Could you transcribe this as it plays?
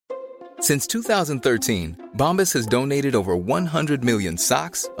Since 2013, Bombas has donated over 100 million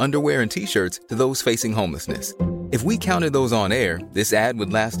socks, underwear, and T-shirts to those facing homelessness. If we counted those on air, this ad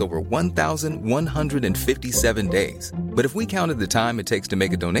would last over 1,157 days. But if we counted the time it takes to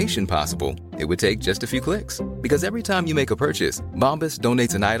make a donation possible, it would take just a few clicks. Because every time you make a purchase, Bombas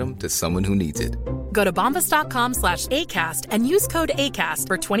donates an item to someone who needs it. Go to bombas.com/ACAST and use code ACAST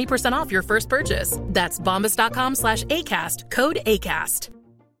for 20% off your first purchase. That's bombas.com/ACAST, code ACAST.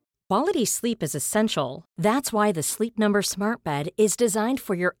 Quality sleep is essential. That's why the Sleep Number Smart Bed is designed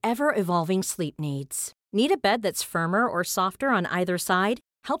for your ever-evolving sleep needs. Need a bed that's firmer or softer on either side?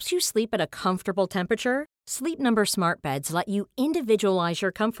 Helps you sleep at a comfortable temperature? Sleep Number Smart Beds let you individualize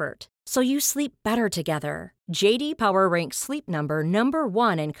your comfort, so you sleep better together. JD Power ranks Sleep Number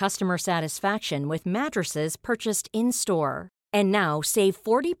 #1 in customer satisfaction with mattresses purchased in-store. And now save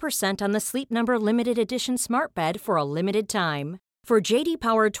 40% on the Sleep Number Limited Edition Smart Bed for a limited time. For JD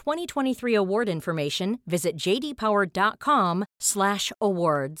Power 2023 award information, visit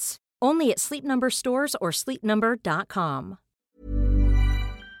jdpower.com/awards. Only at Sleep Number stores or sleepnumber.com.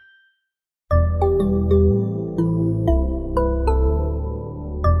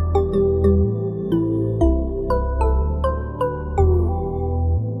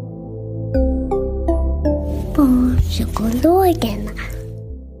 Barnpsykologerna.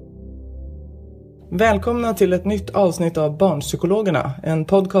 Välkomna till ett nytt avsnitt av Barnpsykologerna, en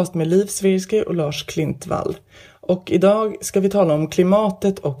podcast med Liv Svirsky och Lars Klintvall. Och idag ska vi tala om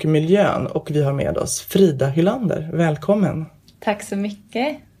klimatet och miljön och vi har med oss Frida Hylander. Välkommen! Tack så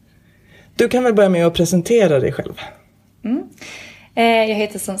mycket! Du kan väl börja med att presentera dig själv? Jag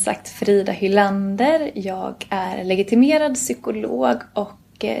heter som sagt Frida Hylander. Jag är legitimerad psykolog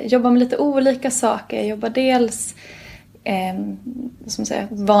och jobbar med lite olika saker. Jag jobbar dels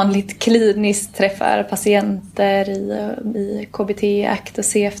vanligt kliniskt, träffar patienter i KBT, ACT och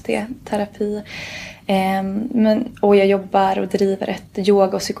CFT-terapi. Och jag jobbar och driver ett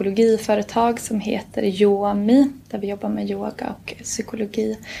yoga- och psykologiföretag som heter Yomi, där vi jobbar med yoga och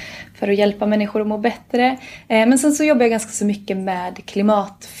psykologi för att hjälpa människor att må bättre. Men sen så jobbar jag ganska så mycket med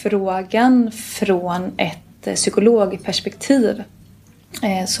klimatfrågan från ett psykologperspektiv.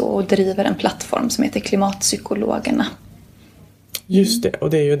 Och driver en plattform som heter Klimatpsykologerna. Just det, och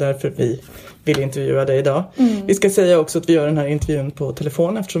det är ju därför vi vill intervjua dig idag. Vi ska säga också att vi gör den här intervjun på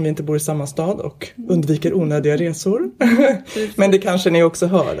telefon eftersom vi inte bor i samma stad och undviker onödiga resor. Men det kanske ni också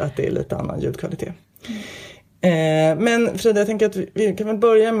hör att det är lite annan ljudkvalitet. Men Frida, jag tänker att vi kan väl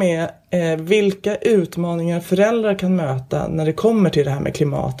börja med vilka utmaningar föräldrar kan möta när det kommer till det här med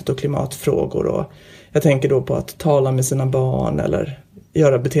klimatet och klimatfrågor. Och jag tänker då på att tala med sina barn eller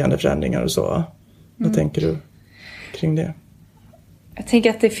göra beteendeförändringar och så. Vad tänker du kring det? Jag tänker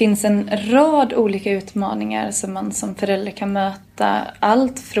att det finns en rad olika utmaningar som man som förälder kan möta.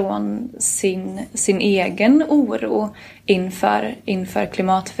 Allt från sin egen oro inför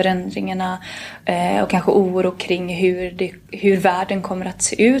klimatförändringarna och kanske oro kring hur världen kommer att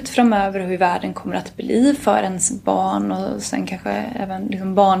se ut framöver och hur världen kommer att bli för ens barn och sen kanske även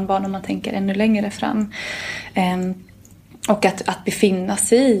liksom barnbarn om man tänker ännu längre fram. Och att befinna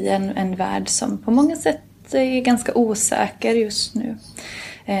sig i en värld som på många sätt är ganska osäker just nu.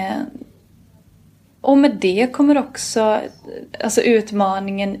 Och med det kommer också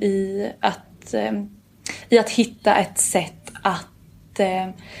utmaningen i att hitta ett sätt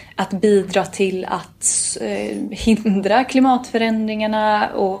att bidra till att hindra klimatförändringarna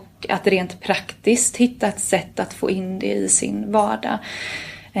och att rent praktiskt hitta ett sätt att få in det i sin vardag.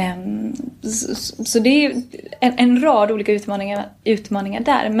 Så det är en rad olika utmaningar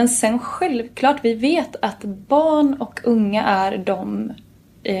där. Men sen självklart, vi vet att barn och unga är de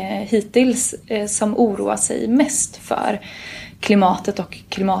hittills som oroar sig mest för klimatet och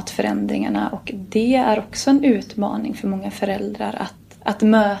klimatförändringarna. Och det är också en utmaning för många föräldrar att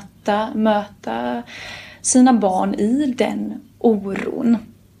möta sina barn i den oron.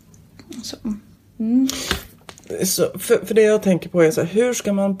 Så, Så för det jag tänker på är så här, hur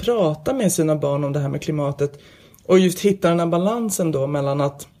ska man prata med sina barn om det här med klimatet och just hitta den här balansen då mellan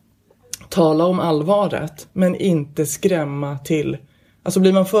att tala om allvaret men inte skrämma till. Alltså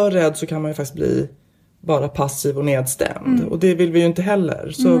blir man för rädd så kan man ju faktiskt bli bara passiv och nedstämd och det vill vi ju inte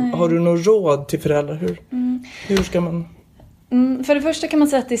heller. Så har du något råd till föräldrar? Hur ska man? För det första kan man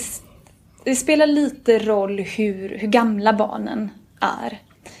säga att det spelar lite roll hur gamla barnen är.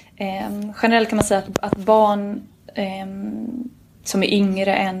 Generellt kan man säga att barn som är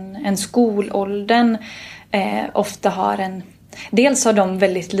yngre än skolåldern ofta har dels har de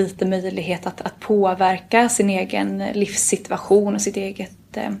väldigt lite möjlighet att påverka sin egen livssituation och sitt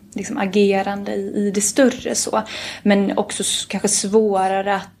eget agerande i det större så. Men också kanske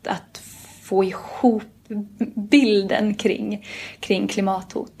svårare att få ihop bilden kring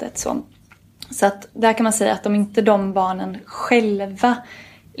klimathotet. Så att där kan man säga att om inte de barnen själva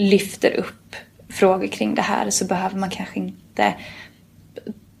lyfter upp frågor kring det här, så behöver man kanske inte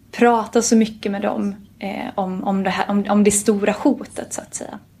prata så mycket med dem om det stora hotet, så att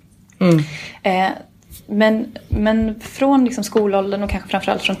säga. Men från liksom skolåldern och kanske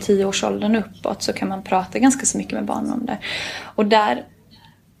framförallt från 10-årsåldern uppåt, så kan man prata ganska så mycket med barnen om det. Och där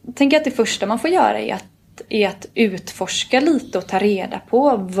tänker jag att det första man får göra är att utforska lite och ta reda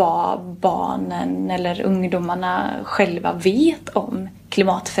på vad barnen eller ungdomarna själva vet om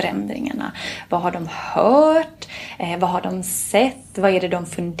klimatförändringarna. Vad har de hört? Vad har de sett? Vad är det de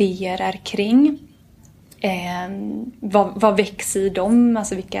funderar kring? Vad växer i dem?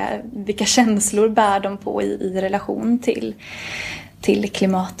 Alltså vilka känslor bär de på i relation till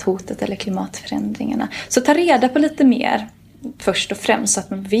klimathotet eller klimatförändringarna? Så ta reda på lite mer först och främst, så att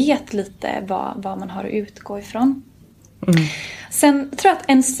man vet lite vad man har att utgå ifrån. Sen tror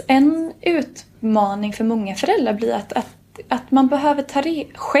jag att en utmaning för många föräldrar blir att man behöver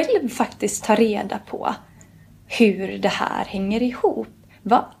själv faktiskt ta reda på hur det här hänger ihop.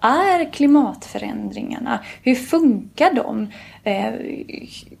 Vad är klimatförändringarna? Hur funkar de?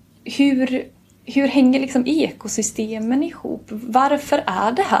 Hur hänger liksom ekosystemen ihop? Varför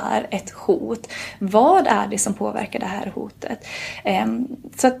är det här ett hot? Vad är det som påverkar det här hotet?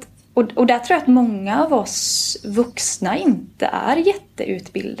 Och där tror jag att många av oss vuxna inte är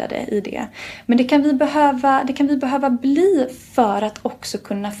jätteutbildade i det. Men det kan vi behöva bli för att också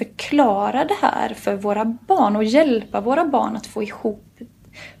kunna förklara det här för våra barn och hjälpa våra barn att få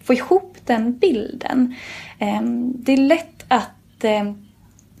ihop den bilden. Det är lätt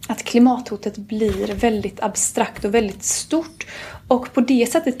att klimathotet blir väldigt abstrakt och väldigt stort, och på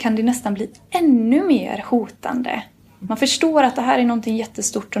det sättet kan det nästan bli ännu mer hotande. Man förstår att det här är någonting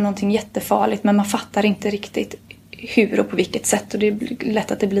jättestort och någonting jättefarligt, men man fattar inte riktigt hur och på vilket sätt, och det är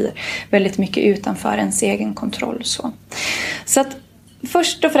lätt att det blir väldigt mycket utanför ens egen kontroll. Så att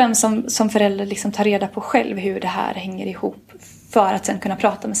först och främst som förälder liksom ta reda på själv hur det här hänger ihop, för att sen kunna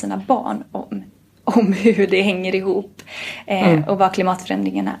prata med sina barn om hur det hänger ihop och vad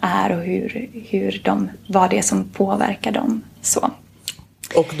klimatförändringarna är och vad det är som påverkar dem. Så.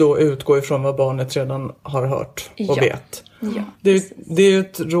 Och då utgå ifrån vad barnet redan har hört och vet. Ja. Det är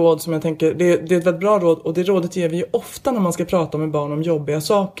ett råd som jag tänker, det är ett väldigt bra råd, och det rådet ger vi ju ofta när man ska prata med barn om jobbiga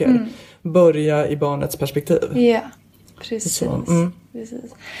saker. Börja i barnets perspektiv. Ja, precis.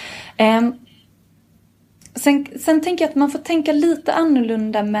 Precis. Sen tänker jag att man får tänka lite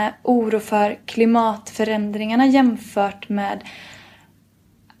annorlunda med oro för klimatförändringarna jämfört med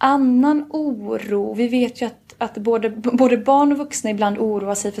annan oro. Vi vet ju att både barn och vuxna ibland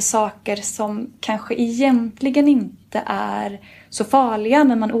oroar sig för saker som kanske egentligen inte är så farliga,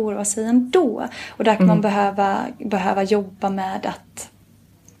 men man oroar sig ändå. Och där kan man behöva jobba med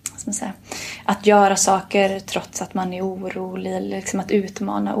att göra saker trots att man är orolig, eller liksom att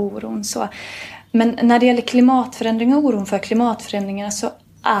utmana oron. Så. Men när det gäller klimatförändringar och oron för klimatförändringarna, så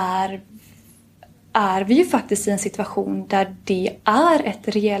är vi ju faktiskt i en situation där det är ett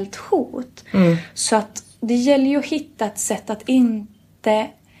reellt hot. Så att det gäller ju att hitta ett sätt att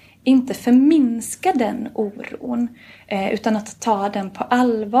inte förminska den oron, utan att ta den på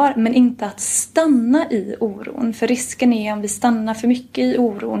allvar, men inte att stanna i oron. För risken är, om vi stannar för mycket i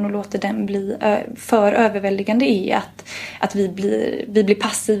oron och låter den bli för överväldigande, är att vi blir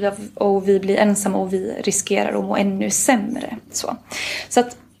passiva och vi blir ensamma och vi riskerar att må ännu sämre.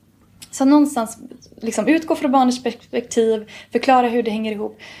 Så någonstans liksom utgå från barnets perspektiv, förklara hur det hänger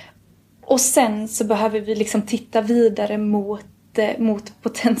ihop, och sen så behöver vi liksom titta vidare mot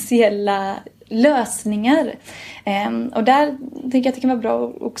potentiella lösningar. Och där tänker jag att det kan vara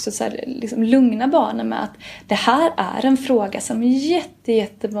bra också så här, liksom lugna barnen med att det här är en fråga som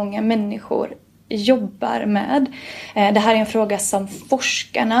jättemånga människor jobbar med. Det här är en fråga som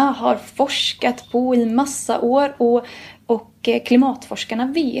forskarna har forskat på i massa år, och klimatforskarna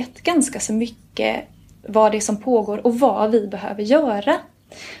vet ganska så mycket vad det är som pågår och vad vi behöver göra.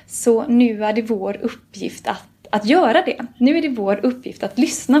 Så nu är det vår uppgift att göra det. Nu är det vår uppgift att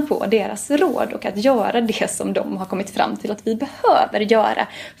lyssna på deras råd och att göra det som de har kommit fram till att vi behöver göra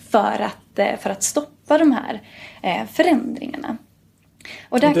för att stoppa de här förändringargarna.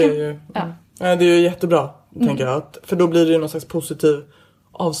 Och där det är ju jättebra, tänker jag. För då blir det ju någon slags positiv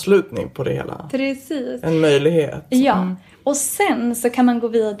avslutning på det hela. Precis. En möjlighet. Ja, och sen så kan man gå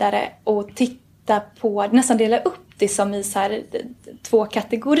vidare och titta på, nästan dela upp det som i så här 2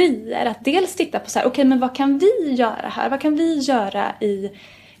 kategorier. Att dels titta på så här, okej, men vad kan vi göra här? Vad kan vi göra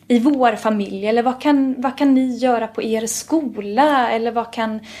i i vår familj, eller vad kan ni göra på er skola, eller vad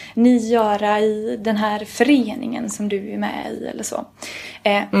kan ni göra i den här föreningen som du är med i, eller så.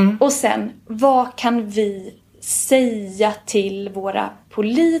 Och sen, vad kan vi säga till våra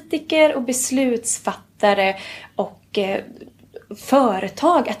politiker och beslutsfattare och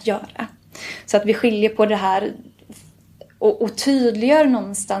företag att göra? Så att vi skiljer på det här och tydliggör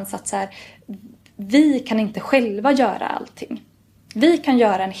någonstans att så här, vi kan inte själva göra allting. Vi kan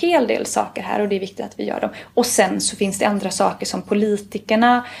göra en hel del saker här och det är viktigt att vi gör dem. Och sen så finns det andra saker som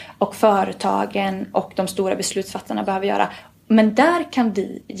politikerna och företagen och de stora beslutsfattarna behöver göra. Men där kan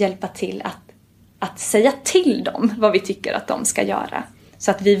vi hjälpa till att säga till dem vad vi tycker att de ska göra.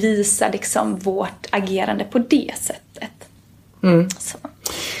 Så att vi visar liksom vårt agerande på det sättet. Så.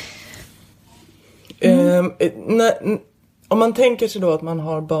 Om man tänker sig då att man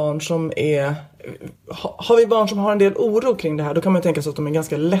har barn som är... Har vi barn som har en del oro kring det här, då kan man tänka sig att de är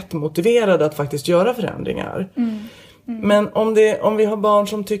ganska lättmotiverade att faktiskt göra förändringar. Men om vi har barn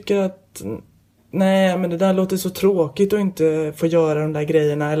som tycker att nej, men det där låter så tråkigt att inte få göra de där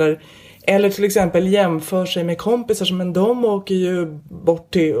grejerna, eller till exempel jämför sig med kompisar som men de åker ju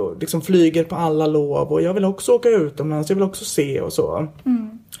bort till och liksom flyger på alla lov och jag vill också åka utomlands, jag vill också se och så.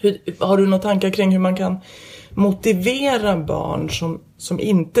 Har du några tankar kring hur man kan motivera barn som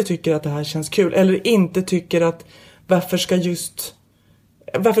inte tycker att det här känns kul, eller inte tycker att varför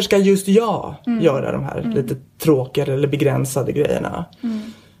ska just jag göra de här lite tråkigare eller begränsade grejerna?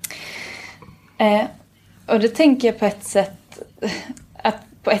 Och det tänker jag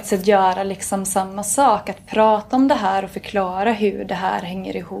på ett sätt göra liksom samma sak, att prata om det här och förklara hur det här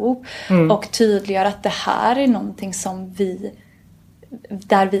hänger ihop och tydliggöra att det här är någonting som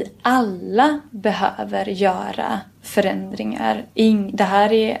där vi alla behöver göra förändringar. Det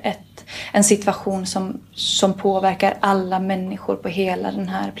här är en situation som påverkar alla människor på hela den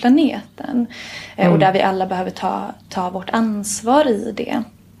här planeten. Och där vi alla behöver ta vårt ansvar i det.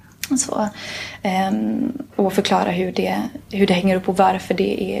 Så, och förklara hur det hänger upp och varför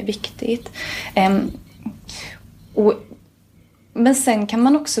det är viktigt. Men sen kan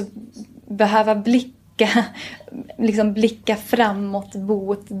man också behöva blicka framåt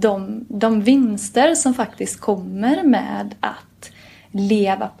mot de vinster som faktiskt kommer med att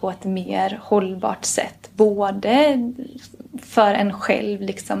leva på ett mer hållbart sätt. Både för en själv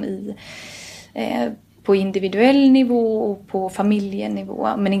liksom på individuell nivå och på familjenivå,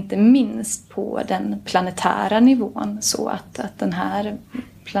 men inte minst på den planetära nivån, så att den här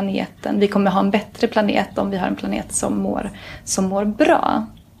planeten, vi kommer ha en bättre planet om vi har en planet som mår bra.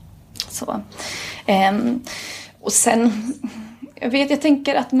 Så. Och sen, jag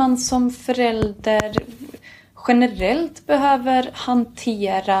tänker att man som förälder generellt behöver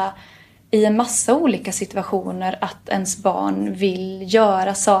hantera i en massa olika situationer att ens barn vill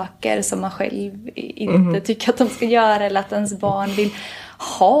göra saker som man själv inte tycker att de ska göra, eller att ens barn vill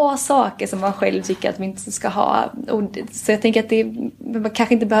ha saker som man själv tycker att vi inte ska ha. Så jag tänker att man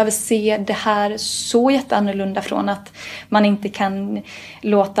kanske inte behöver se det här så jätteannorlunda från att man inte kan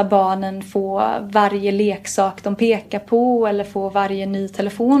låta barnen få varje leksak de pekar på, eller få varje ny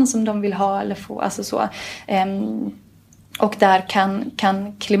telefon som de vill ha, eller få, alltså så. Och där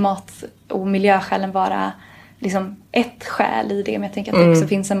kan klimat- och miljöskälen vara liksom ett skäl i det. Men jag tänker att det också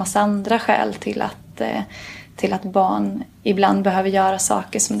finns en massa andra skäl till att barn ibland behöver göra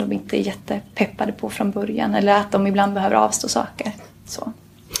saker som de inte är jättepeppade på från början. Eller att de ibland behöver avstå saker. Så.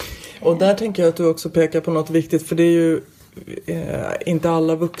 Och där tänker jag att du också pekar på något viktigt. För det är ju inte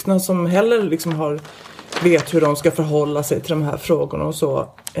alla vuxna som heller liksom vet hur de ska förhålla sig till de här frågorna och så.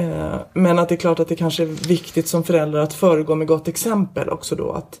 Men att det är klart att det kanske är viktigt som förälder att föregå med gott exempel också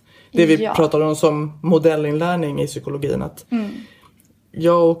då. Att det vi pratar om som modellinlärning i psykologin. Att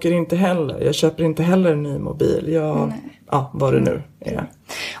jag åker inte heller, jag köper inte heller en ny mobil. Vad det nu är.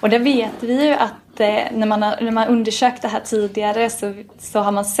 Och det vet vi ju att när man undersökt det här tidigare så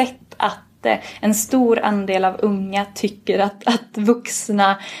har man sett att en stor andel av unga tycker att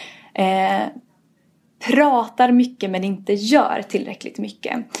vuxna pratar mycket men inte gör tillräckligt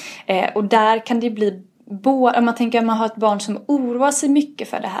mycket. Och där kan det bli om man tänker att man har ett barn som oroar sig mycket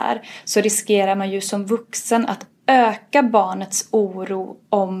för det här, så riskerar man ju som vuxen att öka barnets oro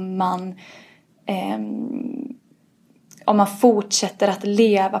om man fortsätter att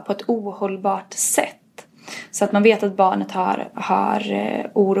leva på ett ohållbart sätt. Så att man vet att barnet har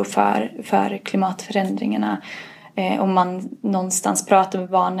oro för klimatförändringarna. Om man någonstans pratar med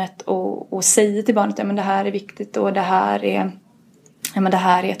barnet och säger till barnet att det här är viktigt och det här är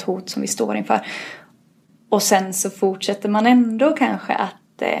ett hot som vi står inför. Och sen så fortsätter man ändå kanske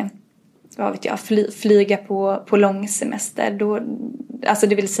att vad vet jag, flyga på långsemester. Då, alltså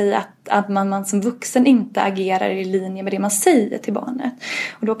det vill säga att man som vuxen inte agerar i linje med det man säger till barnet.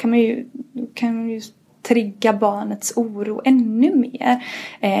 Och då kan man ju trigga barnets oro ännu mer.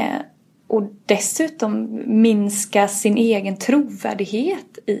 Och dessutom minska sin egen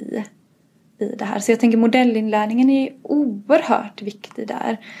trovärdighet i det här. Så jag tänker modellinlärningen är oerhört viktig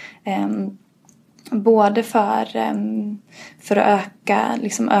där. Både för att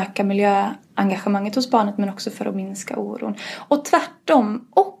öka miljöengagemanget hos barnet, men också för att minska oron. Och tvärtom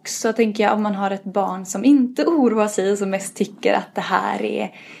också, tänker jag, om man har ett barn som inte oroar sig och som mest tycker att det här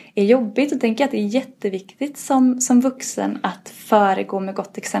är jobbigt, och tänker att det är jätteviktigt som vuxen att föregå med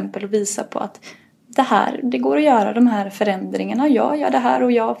gott exempel och visa på att det går att göra de här förändringarna. Jag gör det här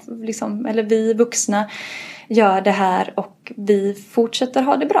och eller vi vuxna gör det här och vi fortsätter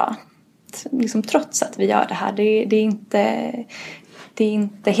ha det bra. Trots att vi gör det här. Det är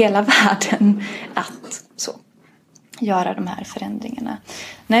inte hela världen att så göra de här förändringarna.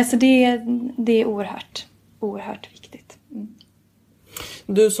 Nej, så det är oerhört viktigt. Mm.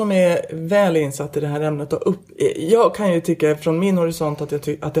 Du som är väl insatt i det här ämnet, jag kan ju tycka från min horisont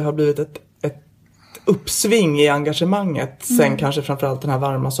att det har blivit ett uppsving i engagemanget sen kanske framförallt den här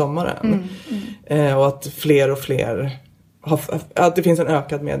varma sommaren. Och att fler och fler att det finns en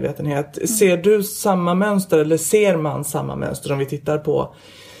ökad medvetenhet. Ser du samma mönster, eller ser man samma mönster om vi tittar på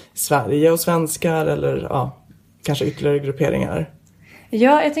Sverige och svenskar, eller kanske ytterligare grupperingar?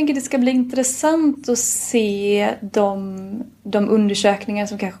 Ja, jag tänker det ska bli intressant att se de undersökningar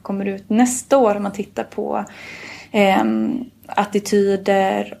som kanske kommer ut nästa år om man tittar på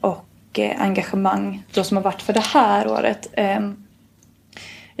attityder och engagemang då som har varit för det här året.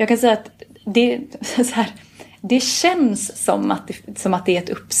 Jag kan säga att det känns som att det är ett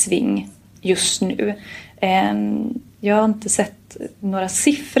uppsving just nu. Jag har inte sett några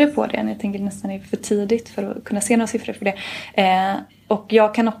siffror på det än. Jag tänker nästan det är för tidigt för att kunna se några siffror på det. Och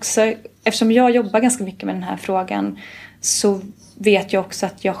jag kan också, eftersom jag jobbar ganska mycket med den här frågan, så vet jag också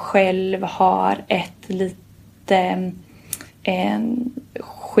att jag själv har ett lite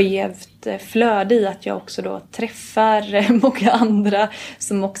skevt flöde i att jag också då träffar många andra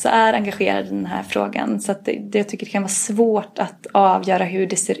som också är engagerade i den här frågan. Så att jag tycker det kan vara svårt att avgöra hur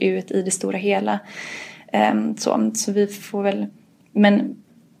det ser ut i det stora hela. Så vi får väl... Men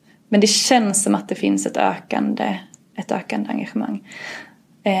det känns som att det finns ett ökande engagemang.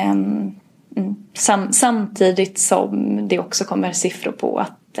 Samtidigt som det också kommer siffror på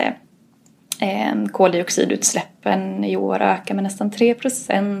att koldioxidutsläppen i år ökar med nästan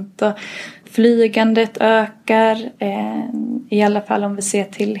 3%. Och flygandet ökar. I alla fall om vi ser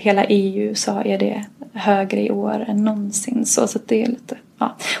till hela EU så är det högre i år än någonsin. Så det är lite...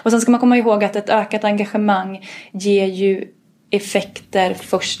 Ja. Och sen ska man komma ihåg att ett ökat engagemang ger ju effekter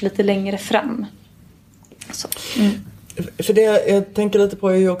först lite längre fram. Så. För det jag tänker lite på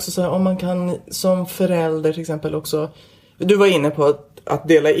är ju också så här, om man kan som förälder till exempel också... Du var inne på att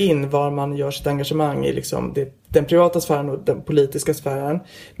dela in var man gör sitt engagemang i den privata sfären och den politiska sfären.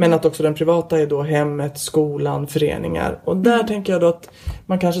 Men att också den privata är då hemmet, skolan, föreningar. Och där tänker jag då att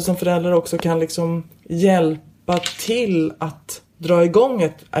man kanske som förälder också kan hjälpa till att dra igång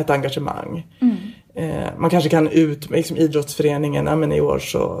ett engagemang. Man kanske kan idrottsföreningen, men i år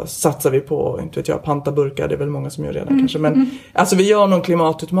så satsar vi på, inte vet jag, pantaburkar, det är väl många som gör redan kanske. Men alltså vi gör någon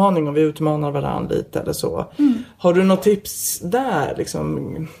klimatutmaning och vi utmanar varandra lite eller så. Har du något tips där?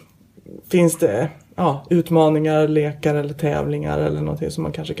 Finns det utmaningar, lekar eller tävlingar eller någonting som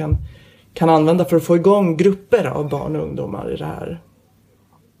man kanske kan använda för att få igång grupper av barn och ungdomar i det här?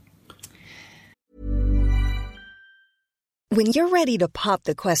 When you're ready to pop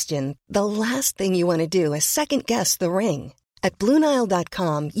the question, the last thing you want to do is second-guess the ring. At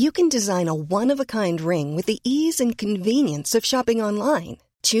BlueNile.com, you can design a one-of-a-kind ring with the ease and convenience of shopping online.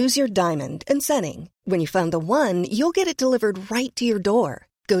 Choose your diamond and setting. When you find the one, you'll get it delivered right to your door.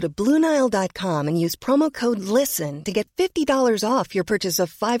 Go to BlueNile.com and use promo code LISTEN to get $50 off your purchase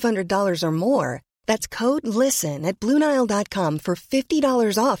of $500 or more. That's code LISTEN at BlueNile.com for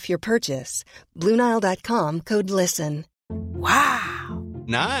 $50 off your purchase. BlueNile.com, code LISTEN. Wow.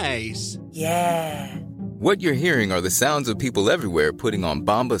 Nice. Yeah. What you're hearing are the sounds of people everywhere putting on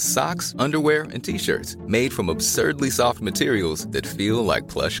Bombas socks, underwear, and T-shirts made from absurdly soft materials that feel like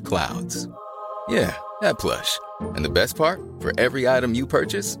plush clouds. Yeah, that plush. And the best part? For every item you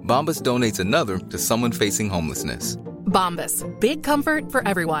purchase, Bombas donates another to someone facing homelessness. Bombas. Big comfort for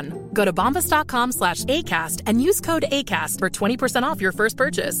everyone. Go to bombas.com/ACAST and use code ACAST for 20% off your first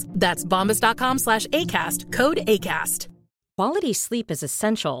purchase. That's bombas.com/ACAST. Code ACAST. Quality sleep is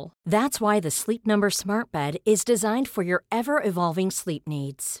essential. That's why the Sleep Number Smart Bed is designed for your ever-evolving sleep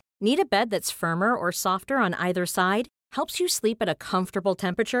needs. Need a bed that's firmer or softer on either side? Helps you sleep at a comfortable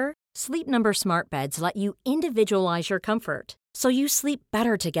temperature? Sleep Number smart beds let you individualize your comfort, so you sleep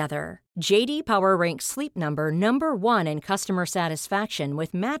better together. JD Power ranks Sleep Number number 1 in customer satisfaction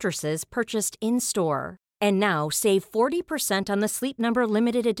with mattresses purchased in-store. And now, save 40% on the Sleep Number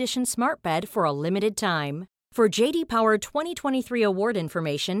Limited Edition smart bed for a limited time. For JD Power 2023 award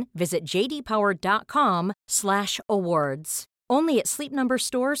information, visit jdpower.com/awards. Only at Sleep Number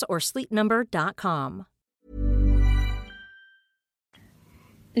stores or sleepnumber.com.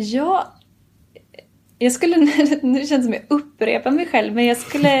 Ja, jag skulle, nu känns det som jag upprepar mig själv, men jag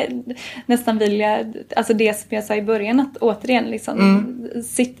skulle nästan vilja, alltså det som jag sa i början, att återigen liksom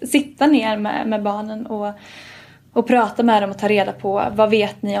sitta ner med barnen och prata med dem och ta reda på vad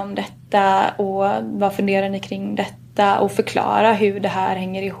vet ni om detta och vad funderar ni kring detta och förklara hur det här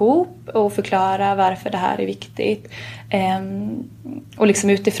hänger ihop och förklara varför det här är viktigt. Och liksom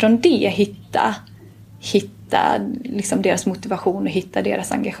utifrån det hitta liksom deras motivation och hitta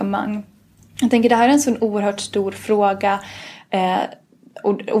deras engagemang. Jag tänker det här är en sån oerhört stor fråga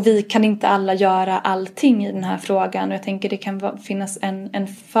och vi kan inte alla göra allting i den här frågan. Och jag tänker det kan finnas en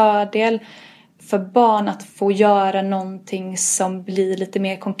fördel för barn att få göra någonting som blir lite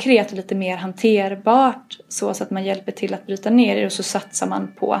mer konkret och lite mer hanterbart, så att man hjälper till att bryta ner det, och så satsar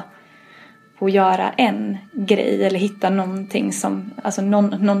man på att göra en grej eller hitta någonting som, alltså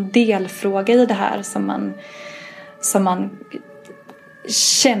någon delfråga i det här som man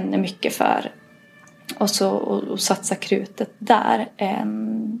känner mycket för, och satsa krutet där,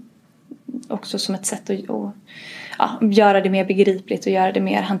 också som ett sätt att göra det mer begripligt och göra det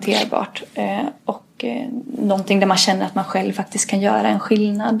mer hanterbart, och någonting där man känner att man själv faktiskt kan göra en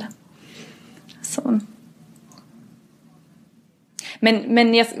skillnad. Så.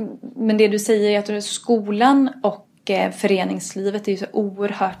 Men det du säger, jag tror att skolan och föreningslivet är ju så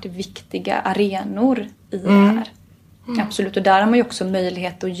oerhört viktiga arenor i det här. Absolut, och där har man ju också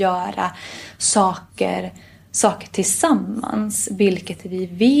möjlighet att göra saker tillsammans, vilket vi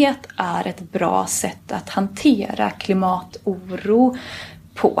vet är ett bra sätt att hantera klimatoro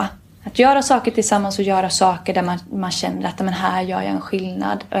på. Att göra saker tillsammans och göra saker där man känner att men här gör jag en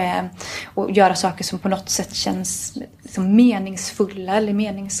skillnad, och göra saker som på något sätt känns liksom meningsfulla eller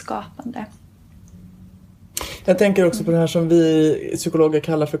meningsskapande. Jag tänker också på det här som vi psykologer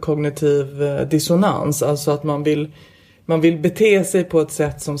kallar för kognitiv dissonans. Alltså att man vill bete sig på ett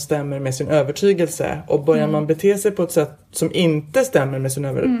sätt som stämmer med sin övertygelse. Och börjar man bete sig på ett sätt som inte stämmer med sin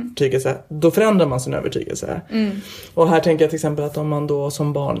övertygelse, då förändrar man sin övertygelse. Och här tänker jag till exempel att om man då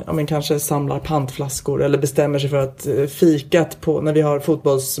som barn kanske samlar pantflaskor eller bestämmer sig för att fikat när vi har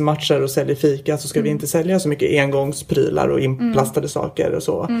fotbollsmatcher och säljer fika, så ska vi inte sälja så mycket engångsprylar och inplastade saker och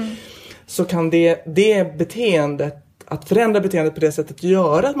så. Så kan det beteendet, att förändra beteendet på det sättet,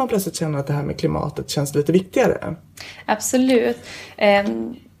 göra att man plötsligt känner att det här med klimatet känns lite viktigare. Absolut.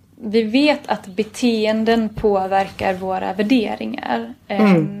 Vi vet att beteenden påverkar våra värderingar.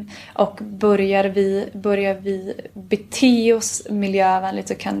 Och börjar vi bete oss miljövänligt,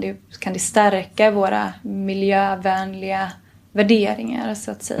 så kan det stärka våra miljövänliga värderingar,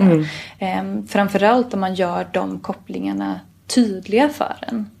 så att säga. Framförallt om man gör de kopplingarna tydliga för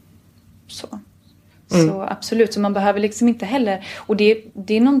en. Så absolut, så man behöver liksom inte heller, och det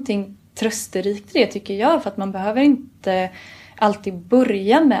är någonting trösterikt i det, tycker jag, för att man behöver inte alltid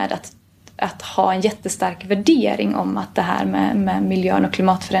börja med att ha en jättestark värdering om att det här med miljön och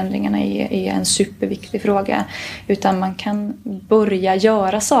klimatförändringarna är en superviktig fråga, utan man kan börja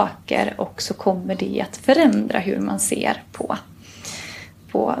göra saker, och så kommer det att förändra hur man ser på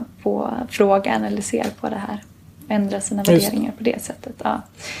frågan eller ser på det här. Ändra sina värderingar på det sättet. Ja.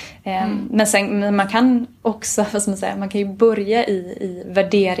 Men man kan också, man kan ju börja i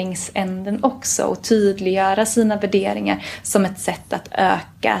värderingsänden också, och tydliggöra sina värderingar som ett sätt att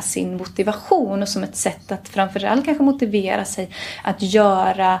öka sin motivation, och som ett sätt att framförallt kanske motivera sig att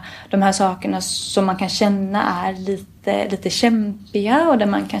göra de här sakerna som man kan känna är lite kämpiga, och där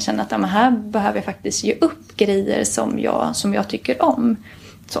man kan känna att här behöver jag faktiskt ge upp grejer som jag tycker om.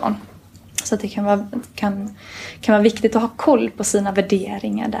 Så att det kan vara viktigt att ha koll på sina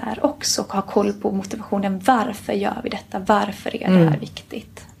värderingar där också. Och ha koll på motivationen. Varför gör vi detta? Varför är det här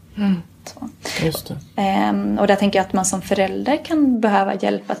viktigt? Så. Just det. Och där tänker jag att man som förälder kan behöva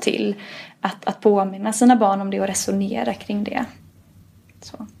hjälpa till att påminna sina barn om det och resonera kring det.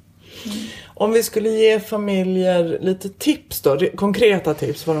 Så. Om vi skulle ge familjer lite tips då, konkreta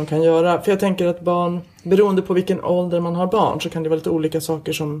tips vad de kan göra. För jag tänker att barn, beroende på vilken ålder man har barn, så kan det vara lite olika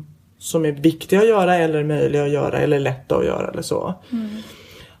saker som är viktiga att göra, eller möjliga att göra, eller lätta att göra, eller så.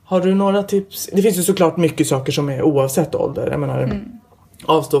 Har du några tips? Det finns ju såklart mycket saker som är oavsett ålder. Jag menar,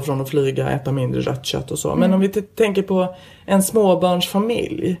 avstå från att flyga, äta mindre rött kött och så. Men om vi tänker på en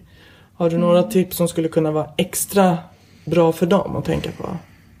småbarnsfamilj, har du några tips som skulle kunna vara extra bra för dem att tänka på?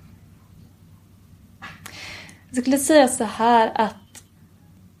 Jag skulle säga så här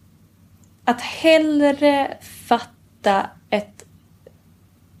att hellre fatta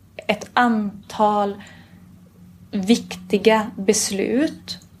ett antal viktiga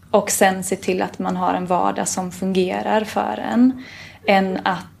beslut och sen se till att man har en vardag som fungerar för en, än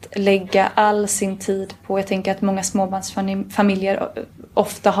att lägga all sin tid på, jag tänker att många småbarnsfamiljer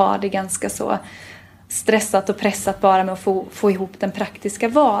ofta har det ganska så stressat och pressat bara med att få ihop den praktiska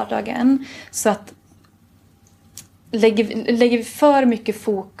vardagen. Så att lägger vi för mycket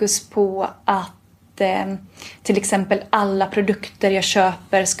fokus på att till exempel alla produkter jag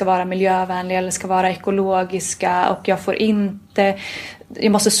köper ska vara miljövänliga eller ska vara ekologiska och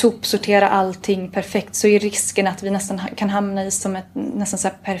jag måste sopsortera allting perfekt, så är risken att vi nästan kan hamna i som ett nästan så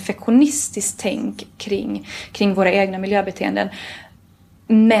här perfektionistiskt tänk kring våra egna miljöbeteenden.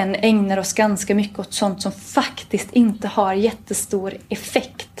 Men ägnar oss ganska mycket åt sånt som faktiskt inte har jättestor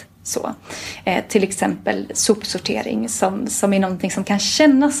effekt. Så. Till exempel sopsortering som är någonting som kan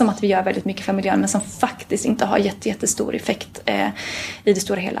kännas som att vi gör väldigt mycket för miljön, men som faktiskt inte har jättestor effekt i det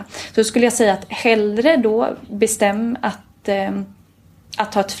stora hela. Så skulle jag säga att hellre då bestäm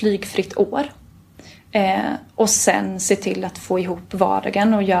att ta ett flygfritt år och sen se till att få ihop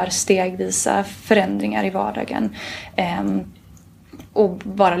vardagen och gör stegvisa förändringar i vardagen och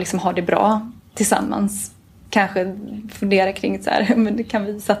bara liksom ha det bra tillsammans. Kanske fundera kring så här, men det kan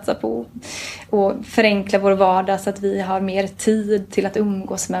vi satsa på och förenkla vår vardag så att vi har mer tid till att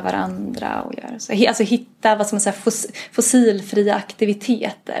umgås med varandra och göra så. Alltså hitta vad som är så här fossilfria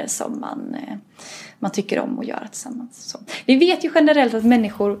aktiviteter som man tycker om att göra tillsammans. Så. Vi vet ju generellt att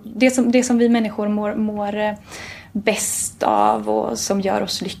människor, det som vi människor mår bäst av och som gör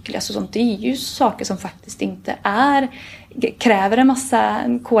oss lyckliga och sånt, det är ju saker som faktiskt inte kräver en massa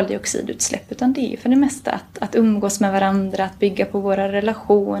koldioxidutsläpp, utan det är ju för det mesta att umgås med varandra, att bygga på våra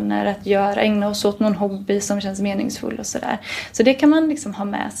relationer, att ägna oss åt någon hobby som känns meningsfull och sådär. Så det kan man liksom ha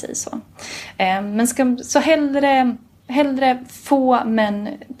med sig så. Men så hellre få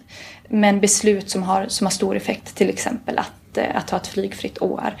men beslut som har stor effekt, till exempel att ta ett flygfritt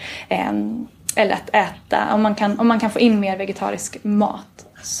år. Eller att äta, om man kan få in mer vegetarisk mat.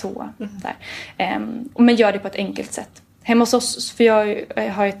 Så, där. Men gör det på ett enkelt sätt. Hemma hos oss, för jag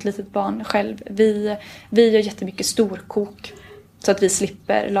har ett litet barn själv, vi gör jättemycket storkok så att vi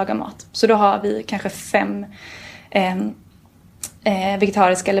slipper laga mat. Så då har vi kanske 5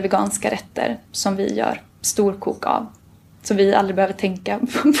 vegetariska eller veganska rätter som vi gör storkok av. Så vi aldrig behöver tänka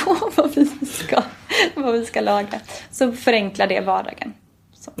på vad vi ska laga. Så förenklar det vardagen.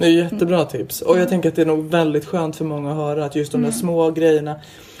 Så. Det är jättebra tips. Och jag tänker att det är nog väldigt skönt för många att höra att just de där små grejerna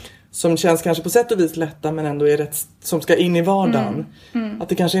som känns kanske på sätt och vis lätta men ändå är rätt, som ska in i vardagen. Att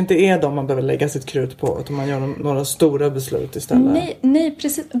det kanske inte är de man behöver lägga sitt krut på, utan man gör några stora beslut istället. Nej,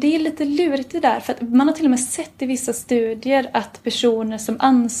 precis. Det är lite lurigt det där, för att man har till och med sett i vissa studier att personer som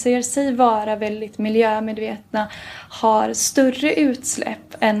anser sig vara väldigt miljömedvetna har större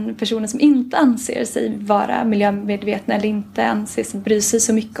utsläpp än personer som inte anser sig vara miljömedvetna eller inte anser sig bry sig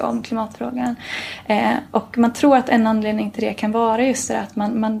så mycket om klimatfrågan. Och man tror att en anledning till det kan vara just det att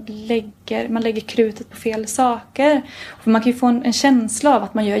man lägger krutet på fel saker. För man kan ju få en känsla av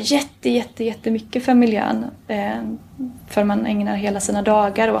att man gör jättemycket för miljön. För man ägnar hela sina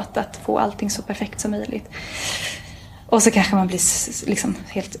dagar åt att få allting så perfekt som möjligt. Och så kanske man blir liksom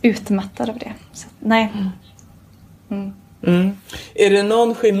helt utmattad av det. Så, nej. Är det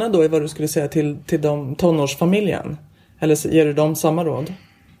någon skillnad då i vad du skulle säga till de tonårsfamiljen? Eller ger du dem samma råd?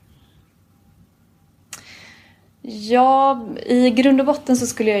 Ja, i grund och botten så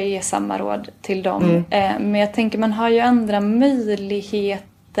skulle jag ge samma råd till dem. Men jag tänker man har ju andra möjligheter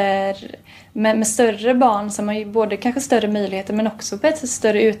med större barn som har ju både kanske större möjligheter men också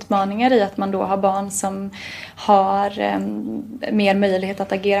större utmaningar i att man då har barn som har mer möjlighet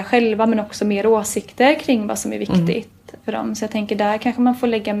att agera själva men också mer åsikter kring vad som är viktigt för dem. Så jag tänker där kanske man får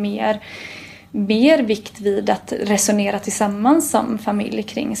lägga mer vikt vid att resonera tillsammans som familj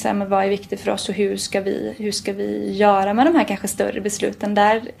kring så här, men vad är viktigt för oss och hur ska vi göra med de här kanske större besluten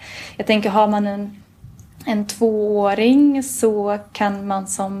där. Jag tänker har man en 2-åring så kan man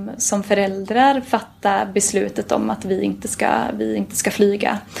som föräldrar fatta beslutet om att vi inte ska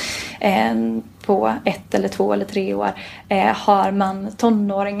flyga. på 1 eller 2 eller 3 år. Har man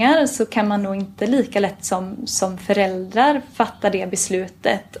tonåringar så kan man nog inte lika lätt som föräldrar fatta det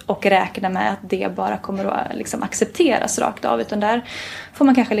beslutet och räkna med att det bara kommer att liksom accepteras rakt av. Utan där får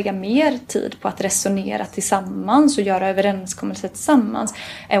man kanske lägga mer tid på att resonera tillsammans och göra överenskommelser tillsammans.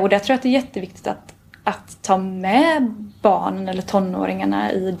 Och där tror jag att det är jätteviktigt att ta med barnen eller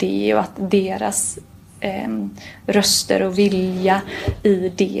tonåringarna i det och att deras röster och vilja i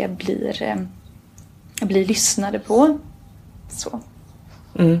det blir lyssnade på. Så.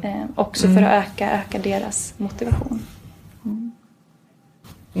 Också för att öka deras motivation.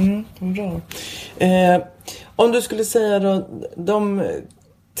 Bra. Om du skulle säga då, de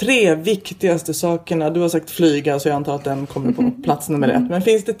 3 viktigaste sakerna, du har sagt flyga så jag antar att den kommer på plats nummer 1. Men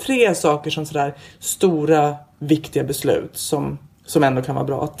finns det 3 saker som sådär stora viktiga beslut som ändå kan vara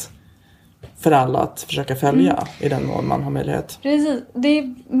bra för alla att försöka följa i den mån man har möjlighet? Precis.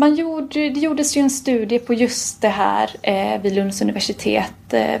 Det gjordes ju en studie på just det här vid Lunds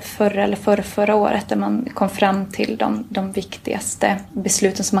universitet förra året där man kom fram till de viktigaste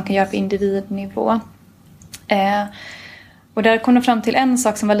besluten som man kan göra på individnivå. Och där kom de fram till en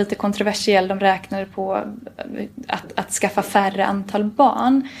sak som var lite kontroversiell. De räknade på att skaffa färre antal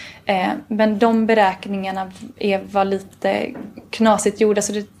barn. Men de beräkningarna var lite knasigt gjorda.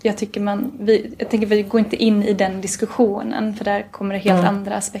 Så jag tänker vi går inte in i den diskussionen. För där kommer det helt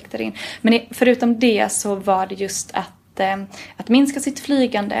andra aspekter in. Men förutom det så var det just att minska sitt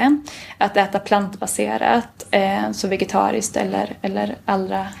flygande. Att äta plantbaserat. Så vegetariskt eller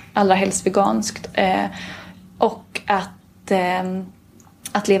allra helst veganskt. Och att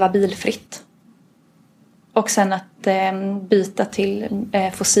leva bilfritt. Och sen att byta till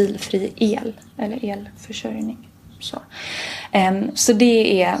fossilfri el eller elförsörjning. Så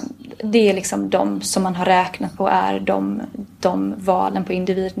det är liksom de som man har räknat på är de valen på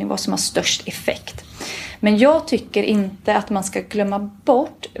individnivå som har störst effekt. Men jag tycker inte att man ska glömma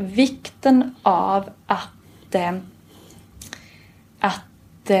bort vikten av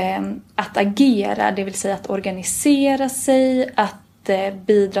att agera, det vill säga att organisera sig, att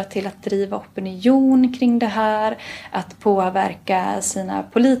bidra till att driva opinion kring det här, att påverka sina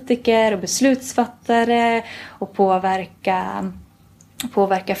politiker och beslutsfattare och påverka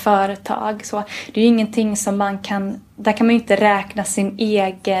företag. Så det är ju ingenting som där kan man ju inte räkna sin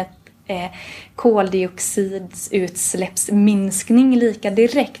egen koldioxidutsläppsminskning lika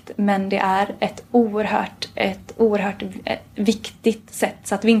direkt, men det är ett oerhört viktigt sätt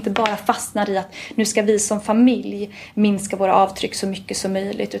så att vi inte bara fastnar i att nu ska vi som familj minska våra avtryck så mycket som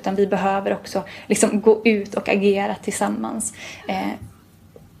möjligt, utan vi behöver också liksom gå ut och agera tillsammans.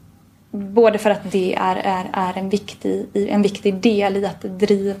 Både för att det är en viktig del i att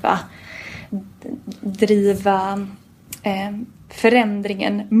driva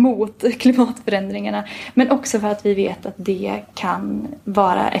förändringen mot klimatförändringarna, men också för att vi vet att det kan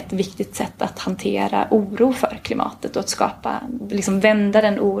vara ett viktigt sätt att hantera oro för klimatet och att vända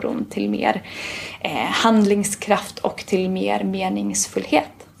den oron till mer handlingskraft och till mer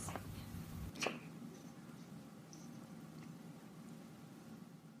meningsfullhet.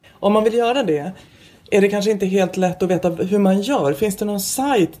 Om man vill göra det, är det kanske inte helt lätt att veta hur man gör. Finns det någon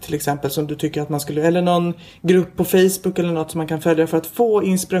sajt till exempel som du tycker att man skulle, eller någon grupp på Facebook eller något som man kan följa för att få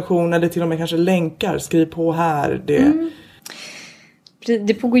inspiration eller till och med kanske länkar, skriv på här.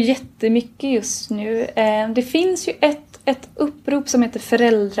 Det pågår jättemycket just nu. Det finns ju ett upprop som heter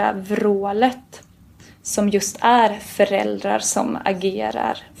Föräldravrålet som just är föräldrar som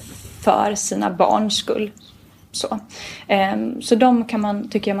agerar för sina barns skull. Så de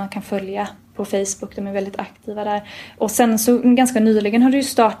tycker jag man kan följa på Facebook, de är väldigt aktiva där. Och sen så ganska nyligen har det ju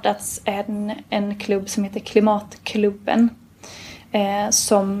startats en klubb som heter Klimatklubben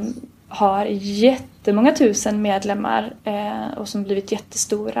som har jättemånga tusen medlemmar och som blivit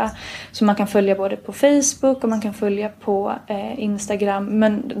jättestora. Så man kan följa både på Facebook och man kan följa på Instagram,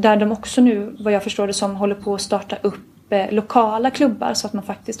 men där de också nu, vad jag förstår det som, håller på att starta upp lokala klubbar så att man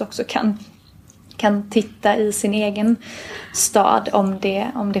faktiskt också kan titta i sin egen stad om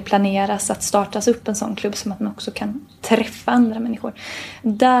det planeras att startas upp en sån klubb, som att man också kan träffa andra människor.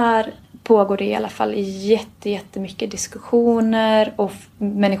 Där pågår det i alla fall jättemycket diskussioner och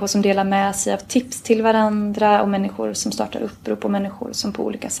människor som delar med sig av tips till varandra och människor som startar upprop och människor som på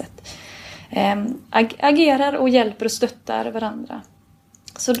olika sätt agerar och hjälper och stöttar varandra.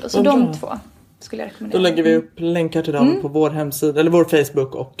 Så de två skulle jag rekommendera. Då lägger vi upp länkar till dem på vår hemsida eller vår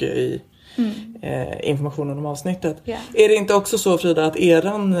Facebook och i informationen om avsnittet. Yeah. Är det inte också så, Frida, att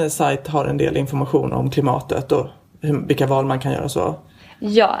eran sajt har en del information om klimatet och vilka val man kan göra så?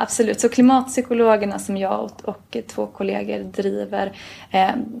 Ja, absolut. Så klimatpsykologerna som jag och 2 kollegor driver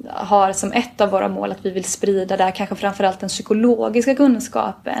har som ett av våra mål att vi vill sprida där kanske framförallt den psykologiska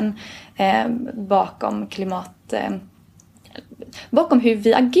kunskapen bakom bakom hur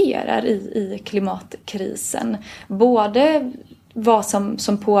vi agerar i klimatkrisen. Både vad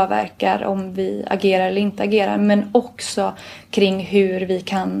som påverkar om vi agerar eller inte agerar, men också kring hur vi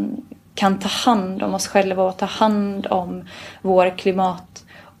kan ta hand om oss själva och ta hand om vår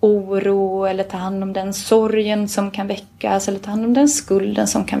klimatoro eller ta hand om den sorgen som kan väckas eller ta hand om den skulden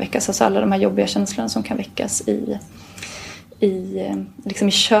som kan väckas. Alltså alla de här jobbiga känslorna som kan väckas liksom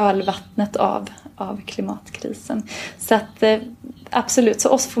i kölvattnet av klimatkrisen. Så att absolut, så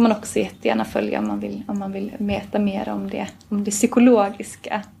oss får man också jättegärna följa om man vill veta mer om det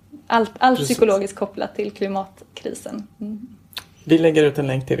psykologiska. Allt psykologiskt kopplat till klimatkrisen. Vi lägger ut en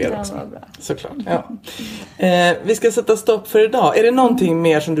länk till er också. Såklart. Ja. Vi ska sätta stopp för idag. Är det någonting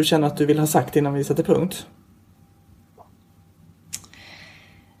mer som du känner att du vill ha sagt innan vi sätter punkt?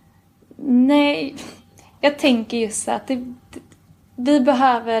 Nej, jag tänker just att vi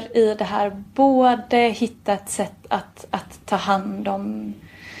behöver i det här både hitta ett sätt att ta hand om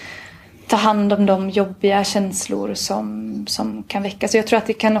de jobbiga känslor som kan väckas. Så jag tror att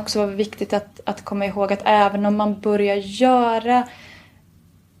det kan också vara viktigt att komma ihåg att även om man börjar göra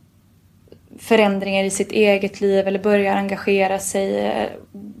förändringar i sitt eget liv eller börjar engagera sig,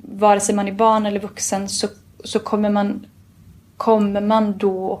 vare sig man är barn eller vuxen, så kommer man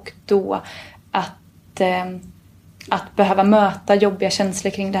då och då att behöva möta jobbiga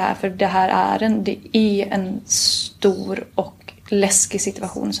känslor kring det här. För det är en stor och läskig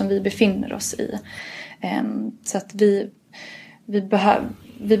situation som vi befinner oss i. Så att vi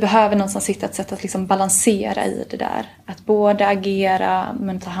behöver någonstans hitta ett sätt att liksom balansera i det där. Att både agera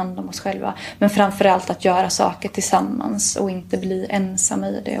men ta hand om oss själva. Men framförallt att göra saker tillsammans och inte bli ensamma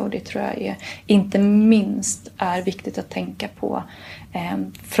i det. Och det tror jag inte minst är viktigt att tänka på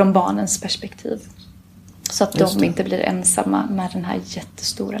från barnens perspektiv. Så att de inte blir ensamma med den här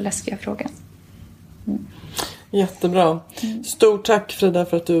jättestora läskiga frågan. Jättebra. Stort tack Frida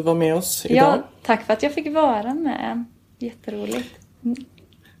för att du var med oss idag. Ja, tack för att jag fick vara med. Jätteroligt.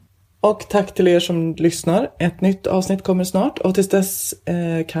 Och tack till er som lyssnar. Ett nytt avsnitt kommer snart. Och tills dess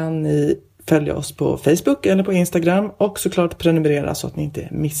kan ni följa oss på Facebook eller på Instagram. Och såklart prenumerera så att ni inte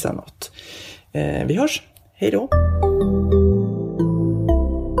missar något. Vi hörs. Hej då.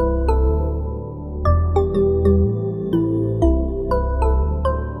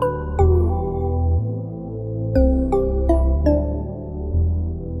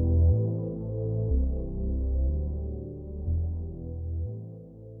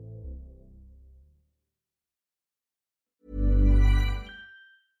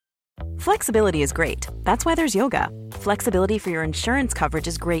 Flexibility is great. That's why there's yoga. Flexibility for your insurance coverage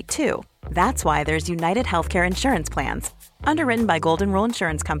is great too. That's why there's United Healthcare Insurance Plans. Underwritten by Golden Rule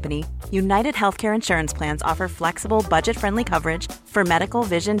Insurance Company, United Healthcare Insurance Plans offer flexible, budget-friendly coverage for medical,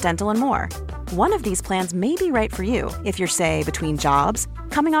 vision, dental, and more. One of these plans may be right for you if you're, say, between jobs,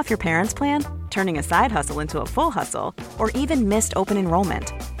 coming off your parents' plan, turning a side hustle into a full hustle, or even missed open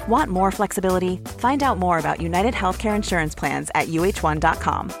enrollment. Want more flexibility? Find out more about United Healthcare Insurance Plans at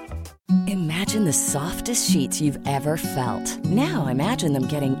uh1.com. Imagine the softest sheets you've ever felt. Now imagine them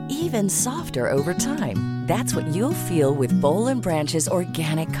getting even softer over time. That's what you'll feel with Boll & Branch's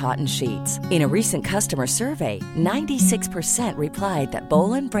organic cotton sheets. In a recent customer survey, 96% replied that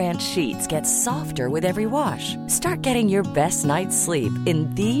Boll & Branch sheets get softer with every wash. Start getting your best night's sleep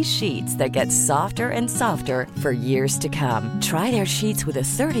in these sheets that get softer and softer for years to come. Try their sheets with a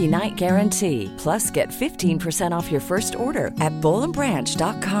 30-night guarantee. Plus, get 15% off your first order at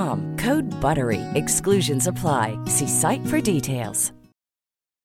bollandbranch.com. Code BUTTERY. Exclusions apply. See site for details.